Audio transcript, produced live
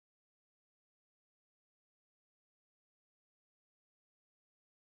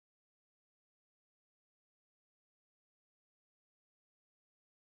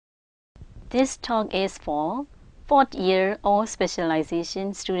This talk is for fourth year or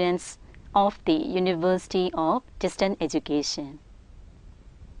specialization students of the University of Distance Education.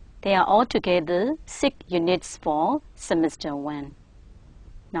 There are altogether 6 units for semester 1.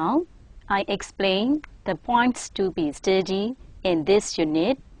 Now, I explain the points to be studied in this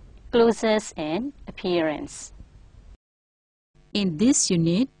unit, clothes and appearance. In this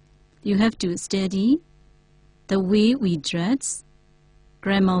unit, you have to study the way we dress,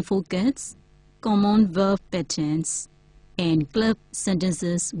 grammar focus, common verb patterns, and club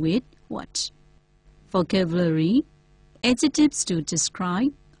sentences with what? Vocabulary, adjectives to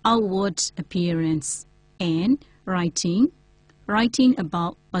describe outward appearance, and writing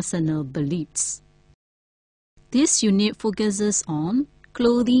about personal beliefs. This unit focuses on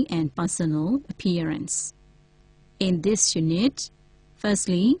clothing and personal appearance. In this unit,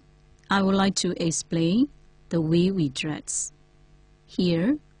 firstly, I would like to explain the way we dress.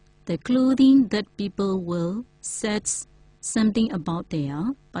 Here, the clothing that people wear says something about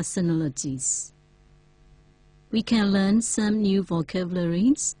their personalities. We can learn some new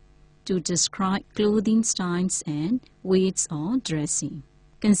vocabularies to describe clothing styles and ways of dressing.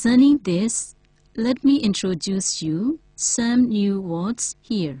 Concerning this, let me introduce you some new words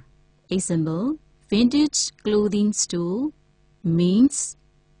here. Example, vintage clothing store means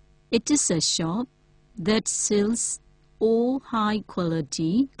it is a shop that sells all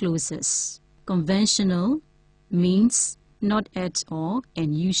high-quality clothes. Conventional means not at all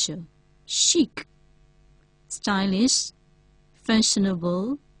unusual. Chic, stylish,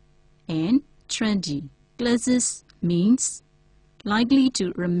 fashionable, and trendy. Clothes means likely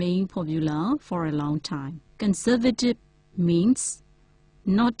to remain popular for a long time. Conservative means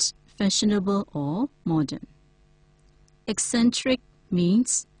not fashionable or modern. Eccentric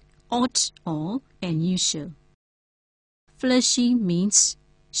means odd or unusual. Flashy means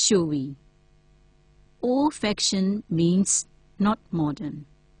showy. Old-fashioned means not modern.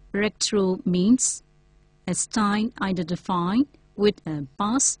 Retro means a style identified with a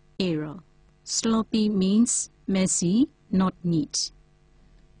past era. Sloppy means messy, not neat.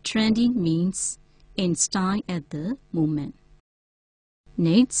 Trendy means in style at the moment.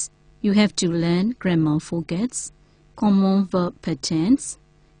 Next, you have to learn grammar focus, common verb patterns,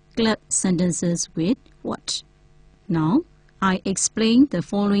 club sentences with what. Now, I explain the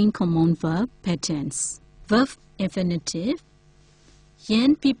following common verb patterns. Verb infinitive.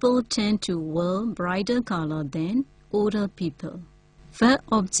 Young people tend to wear brighter color than older people. Verb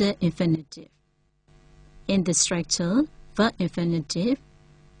object infinitive. In the structure, verb infinitive,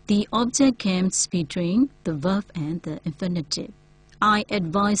 the object comes between the verb and the infinitive. I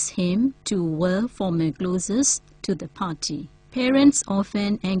advise him to wear formal clothes to the party. Parents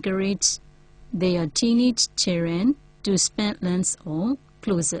often encourage their teenage children to spend less on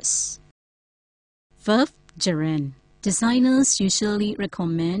clothes. Verb gerund. Designers usually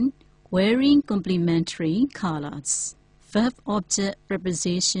recommend wearing complementary colors. Verb object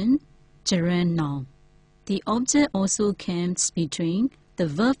preposition, gerund noun. The object also comes between the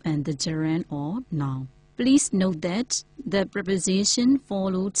verb and the gerund or noun. Please note that the preposition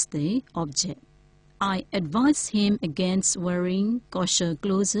follows the object. I advise him against wearing kosher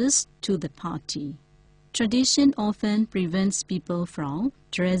clothes to the party. Tradition often prevents people from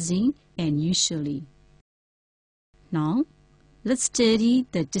dressing unusually. Now, let's study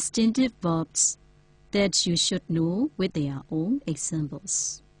the distinctive verbs that you should know with their own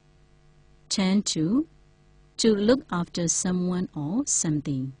examples. Tend to look after someone or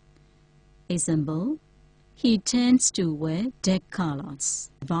something. Example, he tends to wear dark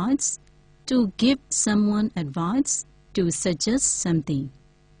colors. Advice, to give someone advice, to suggest something.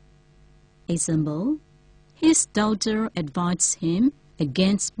 Example, his daughter advised him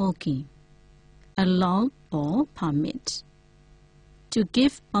against smoking. Allow or permit. To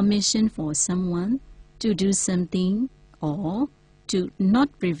give permission for someone to do something or to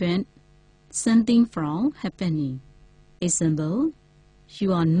not prevent something from happening. Example,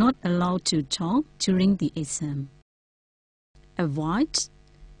 you are not allowed to talk during the exam. Avoid,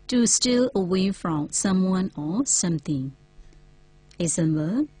 to steal away from someone or something.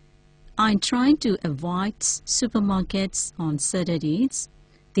 Example, I try to avoid supermarkets on Saturdays.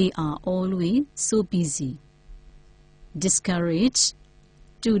 They are always so busy. Discourage,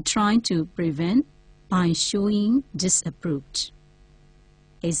 to try to prevent by showing disapproved.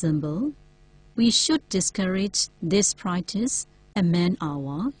 Example, we should discourage this practice among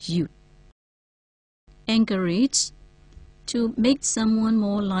our youth. Encourage, to make someone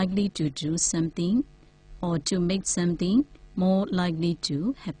more likely to do something or to make something more likely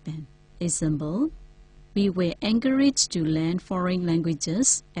to happen. Example, we were encouraged to learn foreign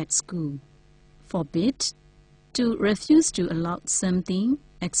languages at school. Forbid, to refuse to allow something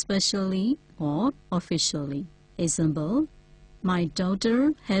especially or officially. Example, my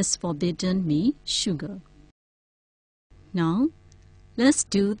daughter has forbidden me sugar. Now, let's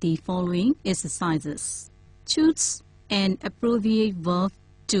do the following exercises. Choose an appropriate verb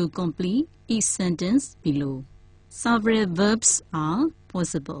to complete each sentence below. Several verbs are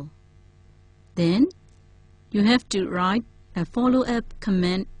possible. Then, you have to write a follow-up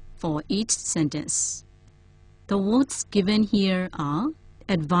comment for each sentence. The words given here are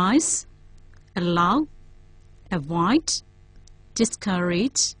advise, allow, avoid,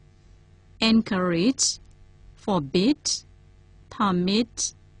 discourage, encourage, forbid,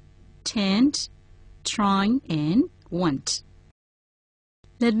 permit, tend, try, and want.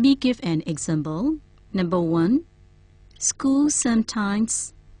 Let me give an example. Number 1. Schools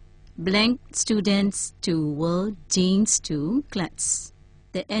sometimes blank students to wear jeans to class.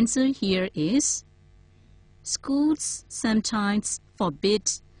 The answer here is schools sometimes forbid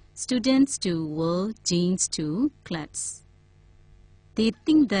students to wear jeans to class. They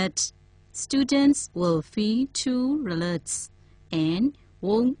think that students will feel too relaxed and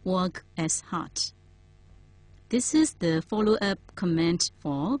won't work as hard. This is the follow-up comment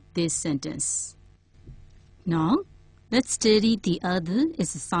for this sentence. Now, let's study the other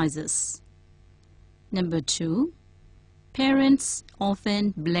exercises. Number 2. Parents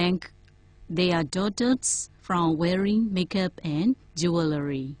often blank their daughters from wearing makeup and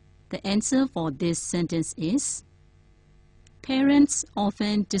jewelry. The answer for this sentence is parents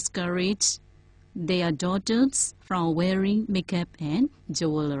often discourage their daughters from wearing makeup and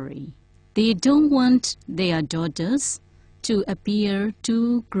jewelry. They don't want their daughters to appear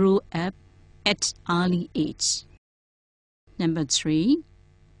too grown up at early age. Number 3.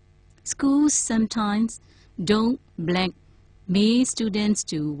 Schools sometimes don't blank male students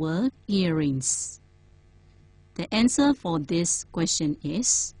to wear earrings. The answer for this question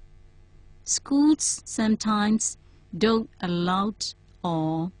is schools sometimes don't allow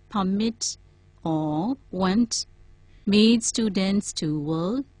or permit or want male students to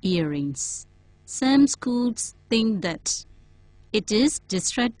wear earrings. Some schools think that it is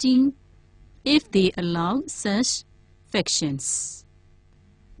distracting if they allow such factions.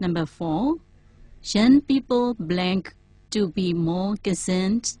 Number 4. Young people blank to be more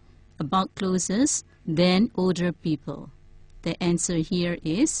concerned about clothes than older people. The answer here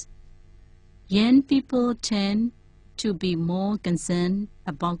is young people tend to be more concerned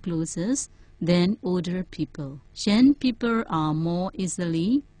about clothes than older people. Young people are more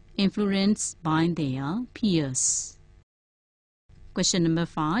easily influenced by their peers. Question number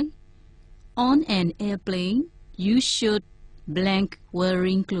 5. On an airplane, you should blank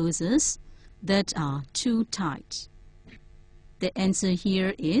wearing clothes that are too tight. The answer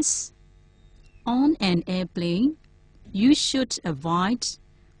here is on an airplane, you should avoid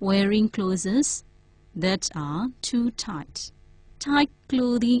wearing clothes that are too tight. Tight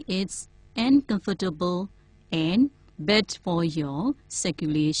clothing is uncomfortable and bad for your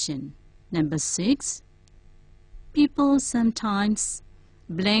circulation. Number 6. People sometimes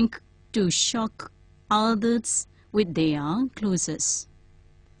blank to shock others with their clothes.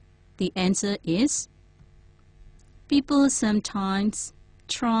 The answer is people sometimes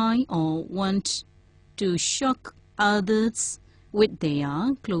try or want to shock others with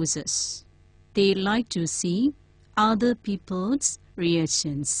their clothes. They like to see other people's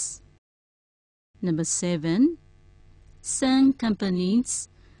reactions. Number 7. Some companies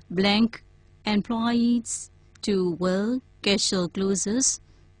blank employees to wear casual clothes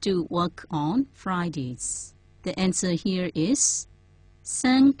to work on Fridays. The answer here is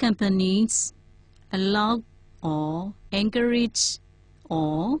some companies allow or encourage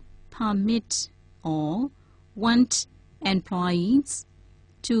or permit or want employees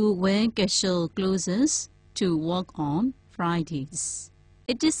to wear casual clothes to work on Fridays.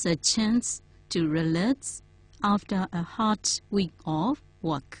 It is a chance to relax after a hard week of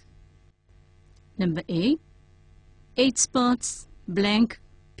work. Number 8. Experts blank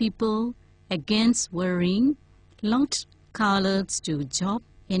people against wearing loud colors to job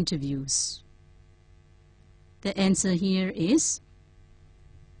interviews. The answer here is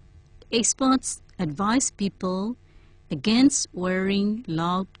experts advise people against wearing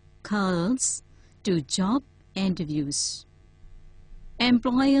loud colors to job interviews.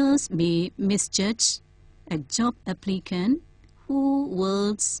 Employers may misjudge a job applicant who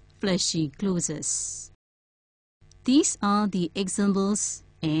wears flashy clothes. These are the examples,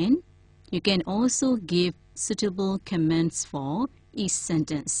 and you can also give suitable comments for each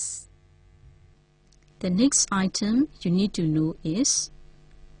sentence. The next item you need to know is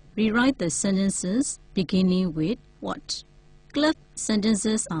Rewrite the sentences beginning with what. Club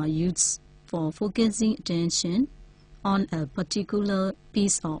sentences are used for focusing attention on a particular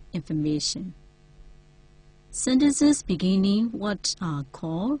piece of information. Sentences beginning what are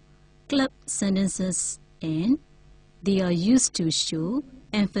called club sentences, and they are used to show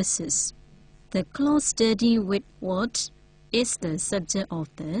emphasis. The clause starting with what is the subject of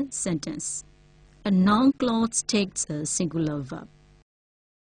the sentence. A noun clause takes a singular verb.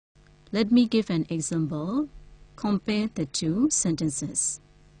 Let me give an example. Compare the two sentences.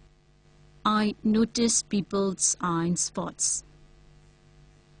 I notice people's eye spots.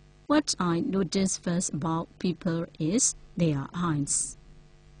 What I notice first about people is their eyes.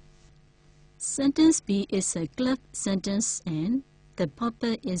 Sentence B is a club sentence and the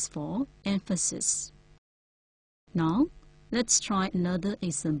purpose is for emphasis. Now, let's try another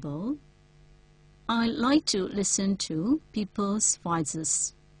example. I like to listen to people's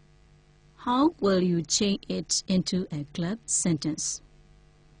voices. How will you change it into a club sentence?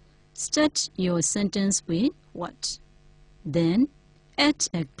 Start your sentence with what? Then, add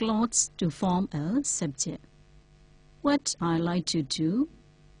a clause to form a subject. What I like to do.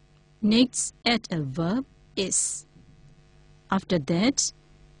 Next, add a verb is. After that,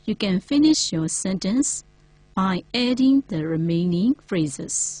 you can finish your sentence by adding the remaining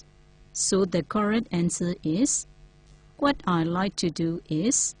phrases. So the correct answer is, what I like to do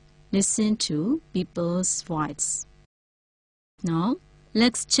is listen to people's voice. Now,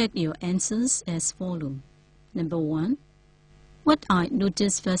 let's check your answers as follows. Number 1. What I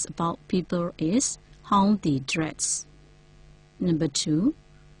notice first about people is how they dress. Number 2.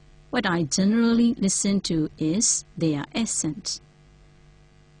 What I generally listen to is their accent.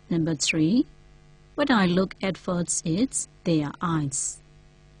 Number 3. What I look at first is their eyes.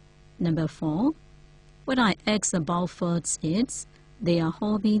 Number 4. What I ask about first is their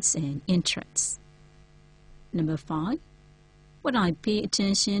hobbies and interests. Number 5. What I pay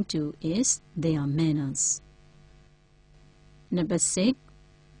attention to is their manners. Number 6.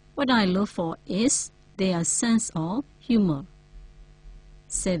 What I look for is their sense of humor.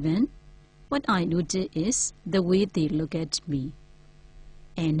 7. What I notice is the way they look at me.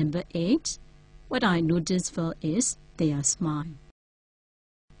 And number 8. What I notice for is their smile.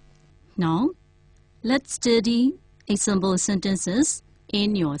 Now, let's study example sentences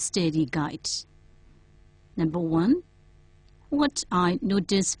in your study guide. Number 1. What I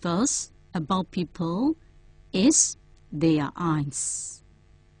notice first about people is their eyes.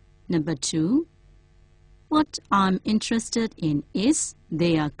 Number 2. What I'm interested in is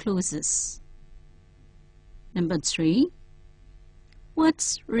their clothes. Number 3.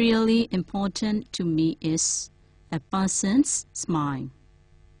 What's really important to me is a person's smile.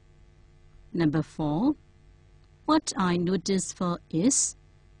 Number 4. What I notice for is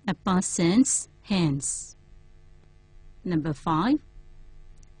a person's hands. Number 5.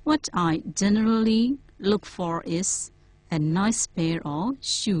 What I generally look for is a nice pair of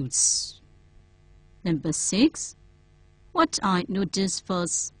shoes. Number 6. What I notice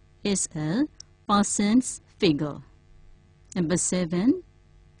first is a person's figure. Number 7.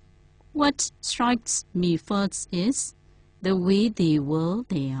 What strikes me first is the way they wear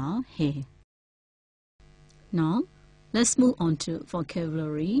their hair. Now, let's move on to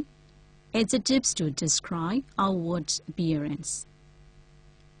vocabulary. Adjectives to describe outward appearance.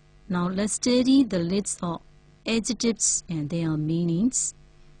 Now, let's study the list of adjectives and their meanings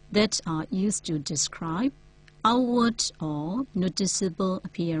that are used to describe outward or noticeable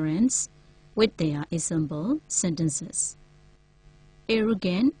appearance with their example sentences.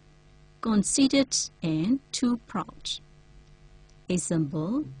 Arrogant, conceited, and too proud.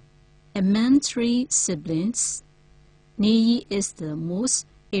 Example, among 3 siblings, Niyi is the most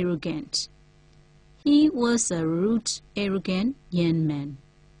arrogant. He was a rude, arrogant young man.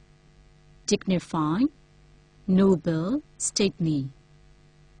 Dignified, noble, stately.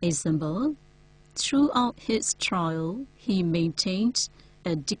 Example, throughout his trial, he maintained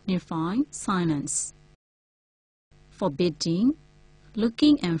a dignified silence. Forbidding,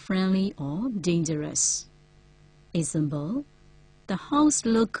 looking unfriendly or dangerous. Example, the house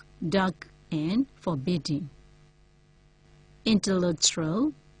looked dark and forbidding.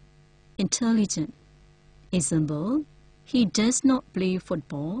 Intellectual, intelligent. Example, he does not play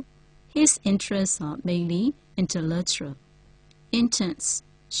football. His interests are mainly intellectual. Intense,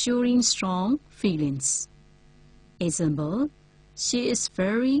 showing strong feelings. Example, she is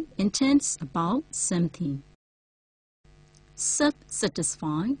very intense about something.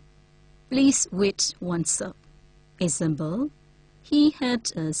 Self-satisfied, pleased with oneself. Example, he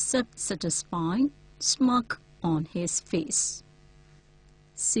had a self-satisfied smirk on his face.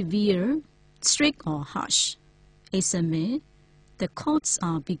 severe, strict or harsh. Example, the courts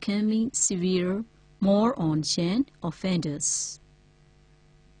are becoming severe more on young offenders.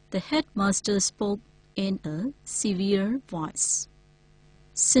 The headmaster spoke in a severe voice.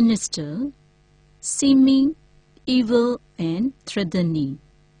 Sinister, seeming, evil and threatening.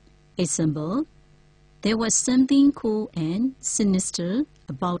 Example, there was something cool and sinister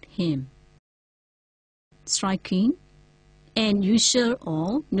about him. Striking, unusual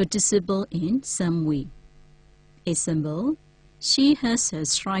or noticeable in some way. Example, she has a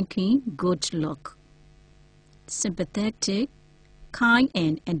striking good look. Sympathetic, kind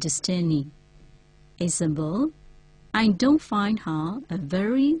and understanding. Example, I don't find her a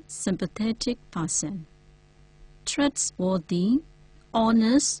very sympathetic person. Trustworthy,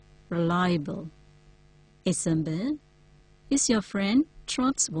 honest, reliable. Example, is your friend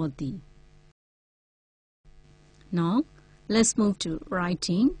trustworthy? Now, let's move to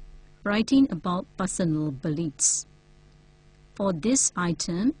writing about personal beliefs. For this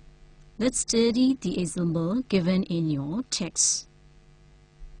item, let's study the example given in your text.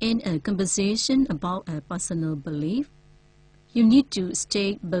 In a conversation about a personal belief, you need to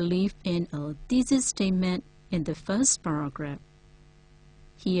state belief in a thesis statement in the first paragraph.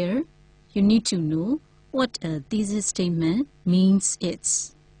 Here, you need to know what a thesis statement means.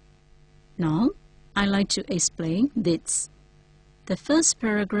 Now, I'd like to explain this. The first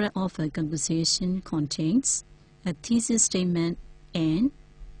paragraph of a conversation contains a thesis statement, and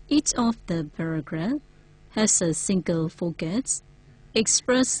each of the paragraph has a single focus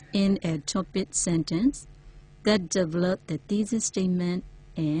expressed in a topic sentence that develops the thesis statement,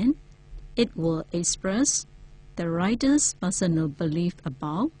 and it will express the writer's personal belief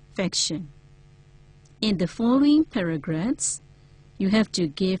about fiction. In the following paragraphs, you have to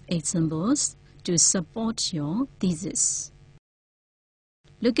give examples to support your thesis.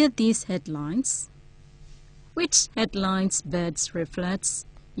 Look at these headlines. Which headlines best reflects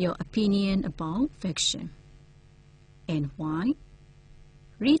your opinion about fiction, and why?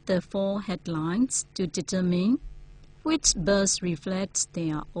 Read the 4 headlines to determine which best reflects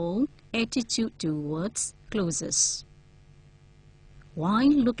their own attitude towards clauses. Why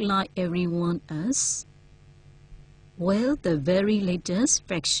look like everyone else? Well, the very latest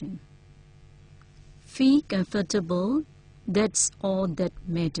fiction. Feel comfortable, that's all that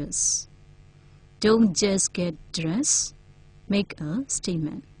matters. Don't just get dressed, make a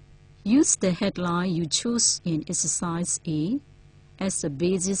statement. Use the headline you choose in exercise A as a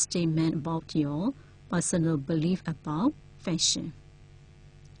basis statement about your personal belief about fashion.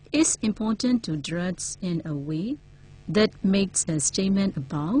 It's important to dress in a way that makes a statement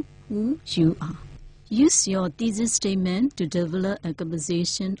about who you are. Use your thesis statement to develop a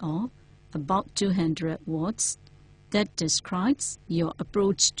conversation of about 200 words that describes your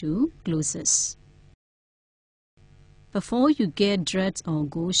approach to clauses. Before you get dressed or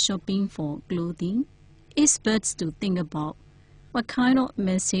go shopping for clothing, it's best to think about what kind of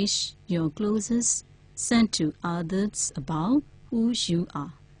message your clothes send to others about who you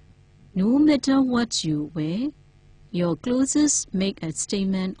are. No matter what you wear, your clothes make a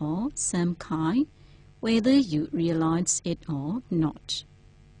statement of some kind, whether you realize it or not.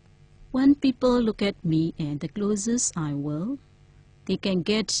 When people look at me and the clothes I wear, they can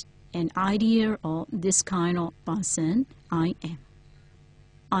get an idea of this kind of person I am.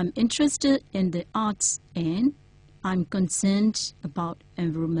 I'm interested in the arts and I'm concerned about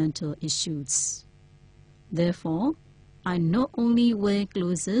environmental issues. Therefore, I not only wear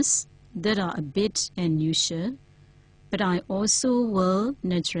clothes that are a bit unusual, but I also wear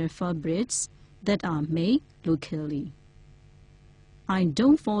natural fabrics that are made locally. I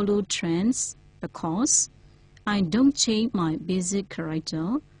don't follow trends because I don't change my basic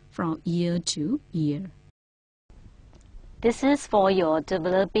character from year to year. This is for your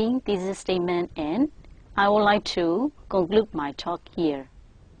developing thesis statement, and I would like to conclude my talk here.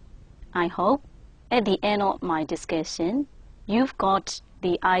 I hope at the end of my discussion, you've got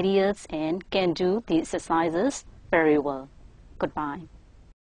the ideas and can do the exercises very well. Goodbye.